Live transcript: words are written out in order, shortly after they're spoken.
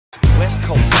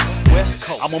West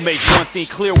Coast. I'ma make one thing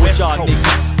clear with y'all niggas.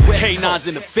 K9's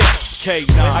in the fit. K9.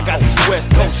 I got this West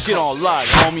Coast shit on lock,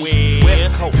 homie.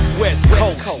 West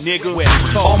Coast, nigga.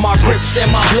 All my Crips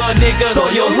and my blood niggas, throw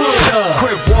your hood up.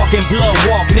 Crip walking, blood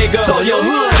walk, nigga, throw your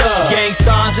hood up. Gang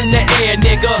signs in the air,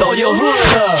 nigga, throw your hood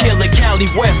up. Killer Cali,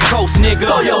 West Coast, nigga,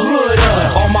 throw your hood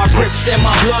up. All my Crips and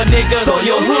my blood niggas, throw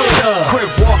your hood up. Crip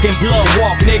walking, blood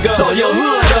walk, nigga, throw your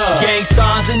hood up. Gang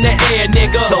signs in the air,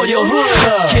 nigga, throw your hood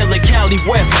up. Killer Cali,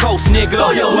 West Coast, nigga,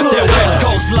 throw your hood up. What that West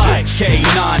Coast like?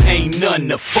 K9 ain't nothing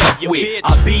to fuck with.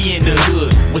 I be in the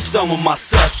hood with some of my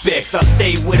suspects. I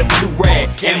stay with a blue rag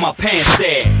and my pants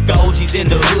sag. Got OGs in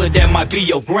the hood that might be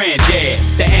your granddad.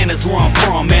 The Anna's where I'm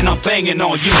from, and I'm banging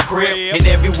on you, crib. And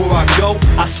everywhere I go,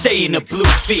 I stay in the blue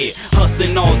fit.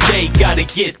 Hustling all day, gotta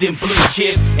get them blue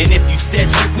chips. And if you set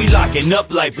trip, we locking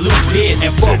up like blue pits.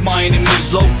 And fuck my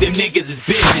enemies, low, them niggas is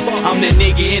bitches. I'm that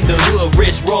nigga in the hood,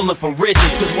 rich, rolling for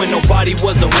riches. Cause when nobody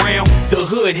was around, the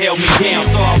hood held me down.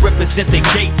 So I represent the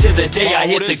gate till the day I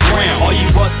hit the ground. All you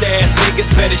bust ass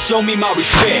niggas better show me my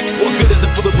respect. What good is a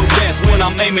bulletproof vest when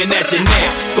I'm aiming at your neck?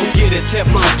 Go get a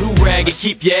Teflon do-rag and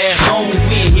keep your ass on. Cause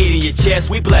we ain't hitting your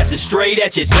chest, we blasting straight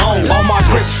at your dome. All my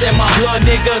Crips and my blood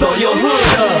niggas, throw your hood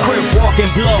up. Crip walking,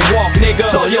 blood walk, nigga,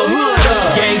 throw your hood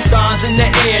up. Gang signs in the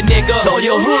air, nigga, throw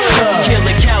your hood up.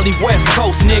 Killer Cali, West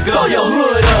Coast, nigga, throw your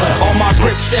hood up. All my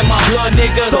Crips and my blood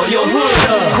niggas, throw your hood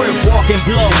up. Crip walking,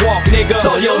 blood walk, nigga,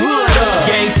 throw your hood up.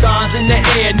 Gang signs in the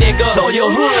air, nigga, throw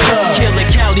your hood up. Killer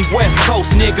Cali, West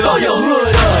Coast, nigga, throw your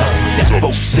hood up. That's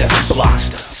 47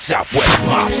 Blockster, Southwest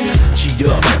Mobster. Cheat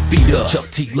up and feet up, Chuck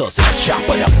T loves and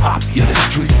chopper. The popular the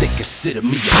streets, they consider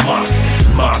me a monster.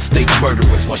 Mind-state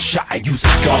murderers, one shot I use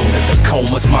a gun.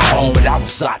 Tacoma's my home, but I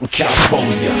was out in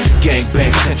California.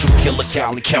 Gangbang Central, Killer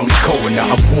Cali County Coroner.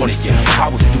 I'm warning you, I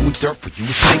was doing dirt for you,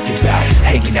 was thinking about it.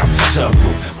 Hanging out the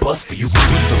sunroof, bust for you,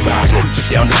 beef about it. Creeping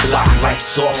down the block,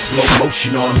 lights off, slow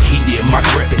motion on them. Heated in my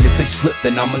grip, and if they slip,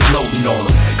 then I'm unloading on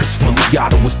them. Cause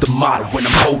Filiato was the motto when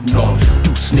I'm holding on them.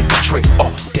 Deuce nigga trick,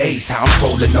 all days how I'm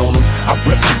rolling on them. I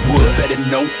rep the wood, better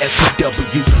known as the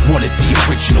W. One of the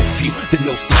original few that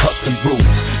knows the hustling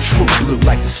rules. True blue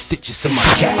like the stitches in my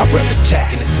cap. I rep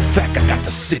attack, and it's a fact I got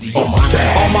the city on my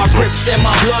back. All my Crips and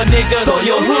my blood niggas, throw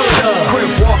your hood up.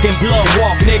 Crip walking, blood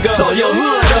walk, nigga, throw your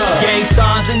hood up. Gang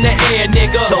signs in the air,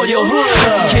 nigga, throw your hood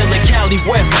up. Killer Cali,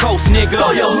 West Coast, nigga,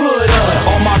 throw your hood up.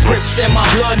 All my Crips and my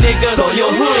blood niggas, throw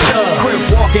your hood up. Crip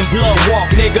walking, blood walk,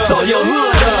 nigga, throw your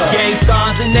hood up. Gang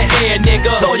signs in the air,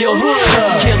 nigga, throw your hood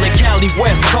up. Killer Cali,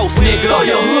 West Coast, nigga, throw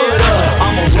your hood up.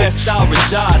 I'm a West Side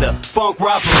resider, funk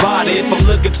rock provider. If I'm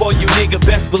looking for you, nigga,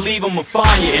 best believe I'ma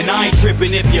find you. And I ain't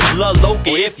tripping if you're blood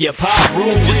local, if you're pop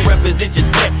rude, just represent your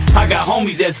set. I got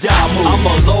homies that's job moves. I'm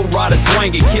a low rider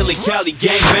swinging, Killer Cali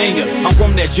gang banger. I'm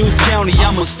from that Juice County,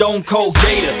 I'm a stone cold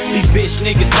gator. These bitch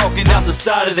niggas talking out the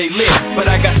side of they lip, but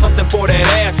I got something for that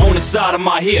ass on the side of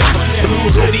my hip.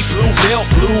 Blue hoodie, blue belt,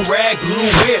 blue rag, blue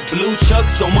whip, blue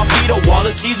chucks on my feet, a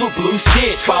Wallacees with blue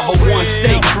stitch. 501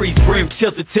 steak crease, brim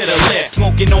tilted to the left.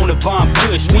 Smoking on the bomb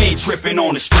kush, we ain't tripping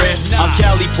on the stress. I'm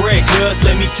Cali bred, cuz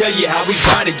let me tell you how we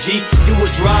ride a G. Do a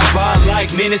drive-by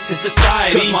like menace to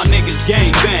society. Cause my niggas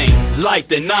gang bang like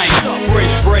the 90s.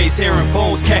 Fresh braids, hair and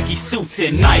bones, khaki suits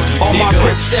and Nikes. All my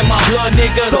Crips and my blood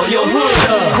niggas, throw your hood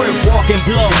up. Crip walking,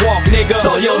 blood walk, nigga,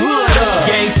 throw your hood up.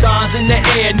 Gang signs in the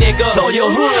air, nigga, throw your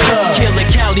hood up. Killer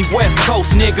Cali, West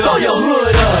Coast, nigga, throw your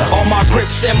hood up. All my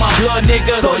Crips and my blood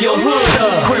niggas, throw your hood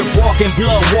up. Crip walking,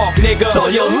 blood walk, nigga, throw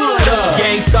your hood up.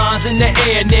 Gang signs in the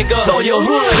air, nigga, throw your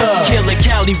hood up. Killer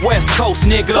Cali, West Coast,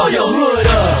 nigga, throw your hood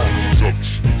up.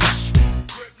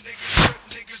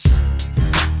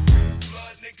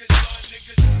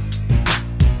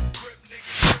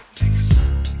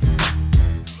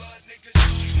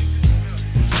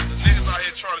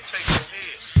 Trying to take your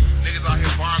head. Niggas out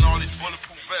here buying all these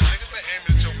bulletproof vests. Niggas ain't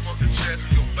aiming at your fucking chest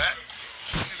or your back.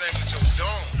 Niggas aiming at your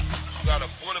dome. You got a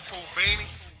bulletproof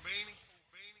beanie.